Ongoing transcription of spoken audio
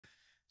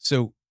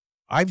So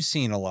I've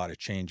seen a lot of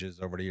changes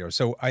over the years.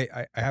 So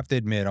I have to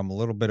admit I'm a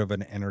little bit of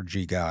an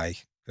energy guy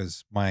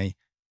because my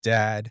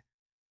dad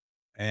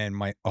and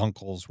my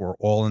uncles were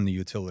all in the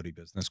utility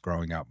business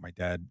growing up. My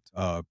dad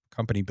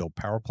company built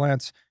power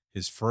plants.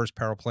 His first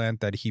power plant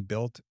that he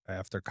built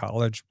after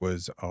college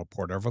was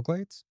Port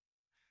Everglades.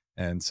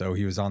 And so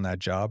he was on that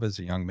job as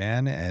a young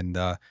man, and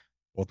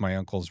both my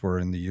uncles were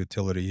in the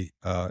utility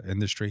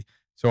industry.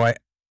 So I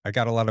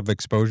got a lot of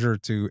exposure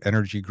to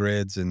energy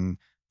grids and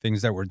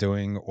things that were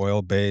doing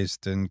oil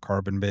based and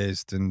carbon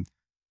based and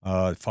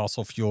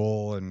fossil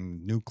fuel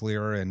and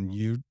nuclear. And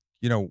you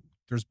know,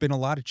 there's been a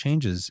lot of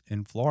changes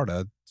in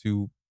Florida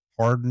to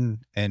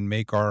harden and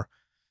make our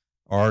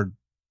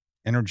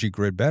energy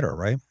grid better,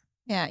 right?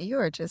 Yeah, you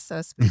are just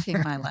so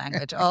speaking my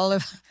language. All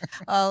of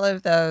all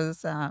of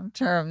those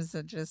terms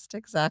are just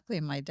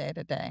exactly my day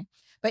to day.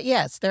 But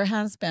yes, there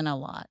has been a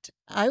lot.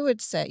 I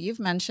would say you've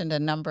mentioned a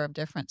number of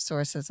different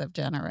sources of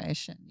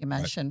generation. You Right.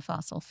 mentioned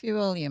fossil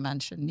fuel, you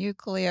mentioned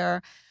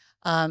nuclear.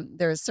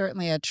 There is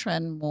certainly a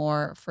trend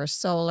more for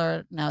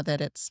solar now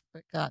that it's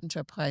gotten to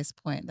a price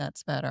point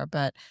that's better.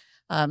 But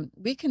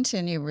we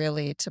continue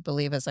really to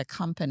believe as a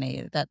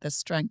company that the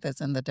strength is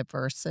in the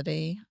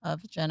diversity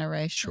of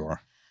generation,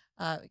 Sure.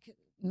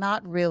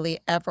 not really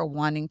ever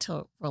wanting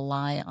to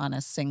rely on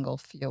a single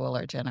fuel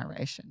or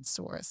generation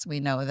source. We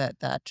know that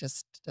that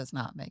just does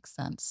not make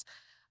sense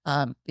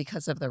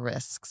because of the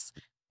risks.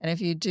 And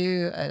if you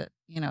do,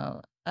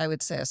 I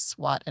would say a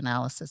SWOT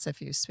analysis, if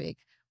you speak,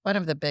 one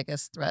of the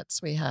biggest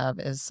threats we have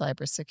is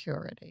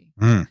cybersecurity.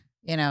 Mm,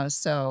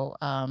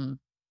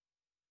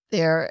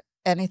 There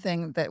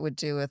anything that would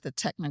do with the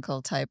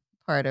technical type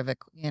part of it,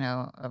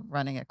 of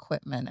running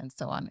equipment and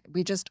so on.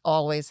 We just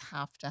always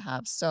have to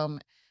have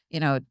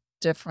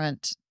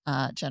different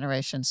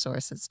generation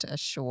sources to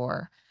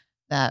assure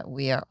that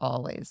we are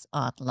always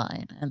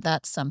online, and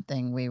that's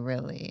something we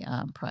really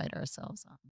pride ourselves on.